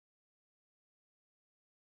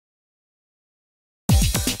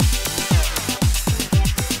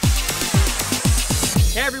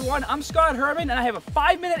everyone, I'm Scott Herman and I have a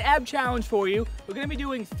 5-minute ab challenge for you. We're going to be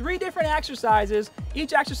doing 3 different exercises.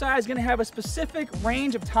 Each exercise is going to have a specific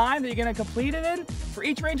range of time that you're going to complete it in. For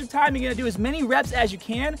each range of time, you're going to do as many reps as you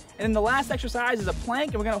can. And then the last exercise is a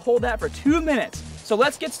plank and we're going to hold that for 2 minutes. So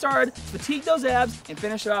let's get started, fatigue those abs, and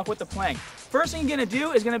finish it off with the plank. First thing you're going to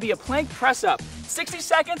do is going to be a plank press up. 60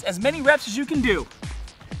 seconds, as many reps as you can do.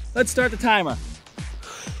 Let's start the timer.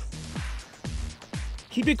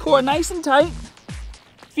 Keep your core nice and tight.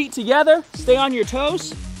 Feet together, stay on your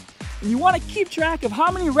toes. And you want to keep track of how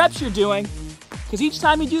many reps you're doing, because each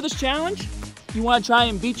time you do this challenge, you want to try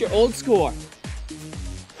and beat your old score.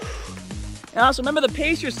 And also remember to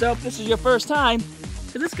pace yourself if this is your first time,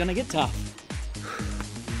 because it's going to get tough.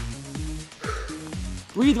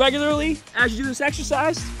 Breathe regularly as you do this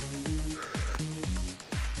exercise.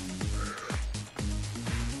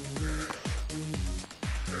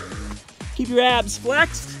 Keep your abs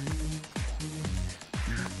flexed.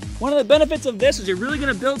 One of the benefits of this is you're really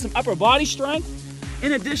going to build some upper body strength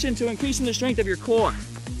in addition to increasing the strength of your core.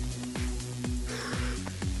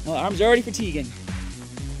 Well, arms are already fatiguing.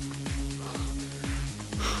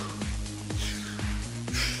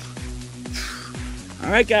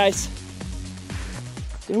 All right, guys.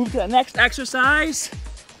 Gonna move to the next exercise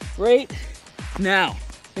right now.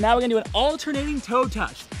 And now we're gonna do an alternating toe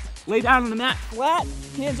touch. Lay down on the mat flat,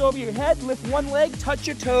 hands over your head, lift one leg, touch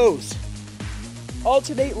your toes.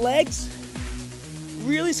 Alternate legs.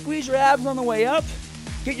 Really squeeze your abs on the way up.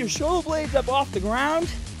 Get your shoulder blades up off the ground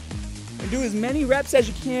and do as many reps as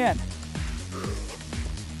you can.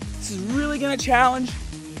 This is really gonna challenge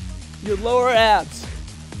your lower abs.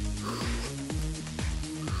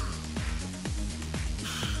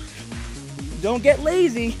 Don't get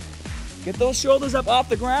lazy. Get those shoulders up off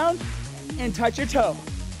the ground and touch your toe.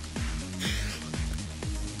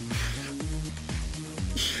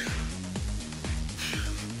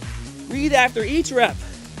 Breathe after each rep.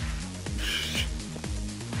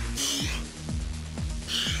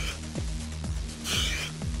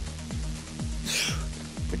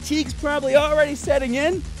 Fatigue's probably already setting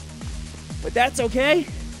in, but that's okay.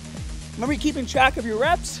 Remember, you're keeping track of your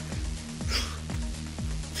reps.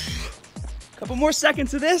 Couple more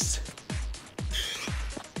seconds of this.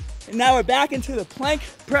 And now we're back into the plank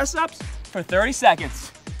press ups for 30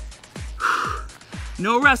 seconds.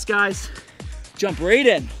 No rest, guys. Jump right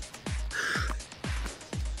in.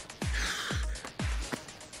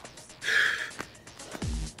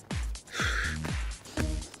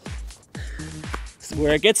 This is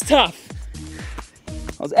where it gets tough.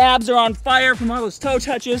 Those abs are on fire from all those toe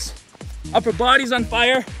touches. Upper body's on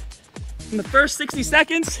fire in the first 60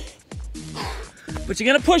 seconds. But you're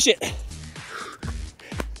gonna push it.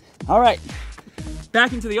 All right,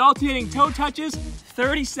 back into the alternating toe touches,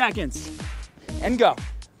 30 seconds, and go.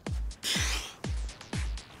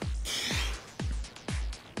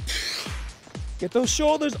 Get those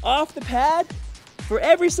shoulders off the pad for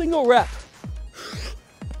every single rep.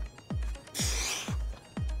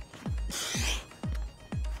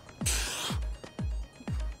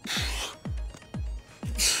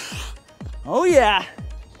 Oh yeah.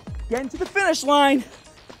 Getting to the finish line.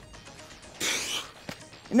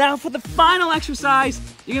 And now for the final exercise,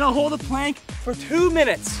 you're gonna hold a plank for 2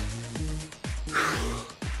 minutes.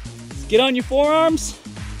 Get on your forearms,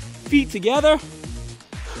 feet together.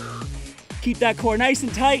 Keep that core nice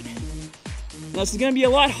and tight. Now this is gonna be a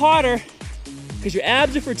lot harder because your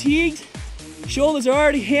abs are fatigued, shoulders are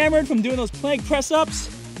already hammered from doing those plank press ups,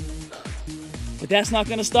 but that's not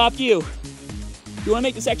gonna stop you. If you wanna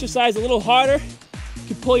make this exercise a little harder,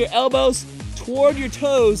 you can pull your elbows toward your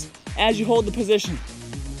toes as you hold the position.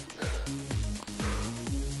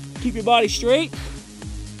 Keep your body straight.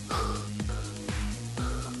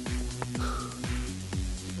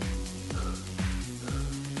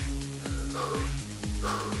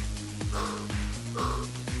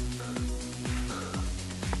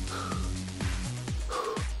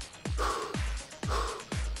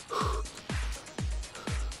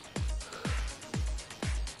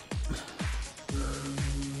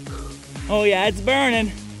 Oh yeah, it's burning.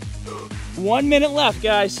 1 minute left,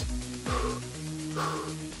 guys.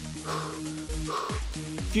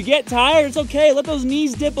 If you get tired, it's okay. Let those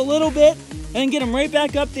knees dip a little bit and then get them right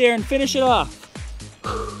back up there and finish it off.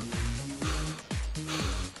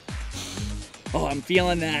 Oh, I'm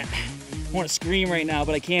feeling that. I want to scream right now,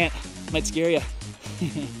 but I can't. Might scare you.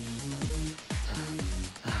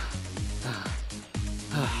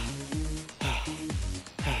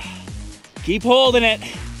 Keep holding it.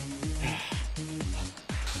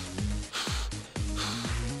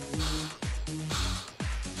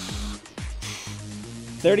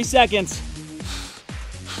 30 seconds.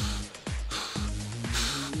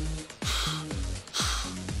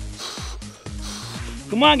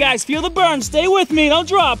 Come on, guys, feel the burn. Stay with me, don't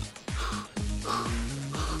drop.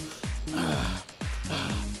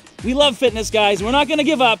 We love fitness, guys. We're not gonna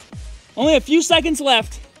give up. Only a few seconds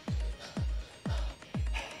left.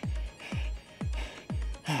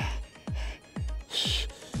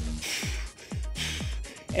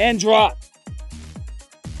 And drop.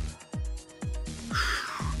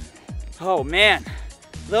 Oh man,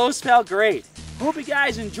 those felt great. Hope you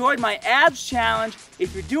guys enjoyed my abs challenge.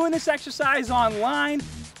 If you're doing this exercise online,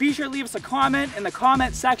 be sure to leave us a comment in the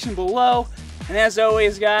comment section below. And as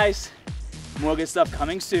always, guys, more good stuff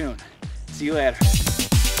coming soon. See you later.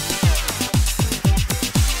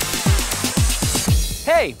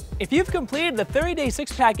 Hey, if you've completed the 30-day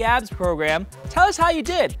six-pack abs program, tell us how you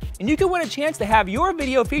did, and you can win a chance to have your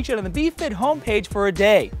video featured on the BeFit homepage for a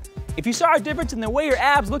day. If you saw a difference in the way your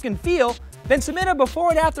abs look and feel, then submit a before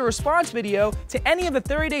and after response video to any of the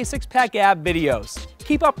 30-day six-pack ab videos.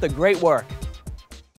 Keep up the great work.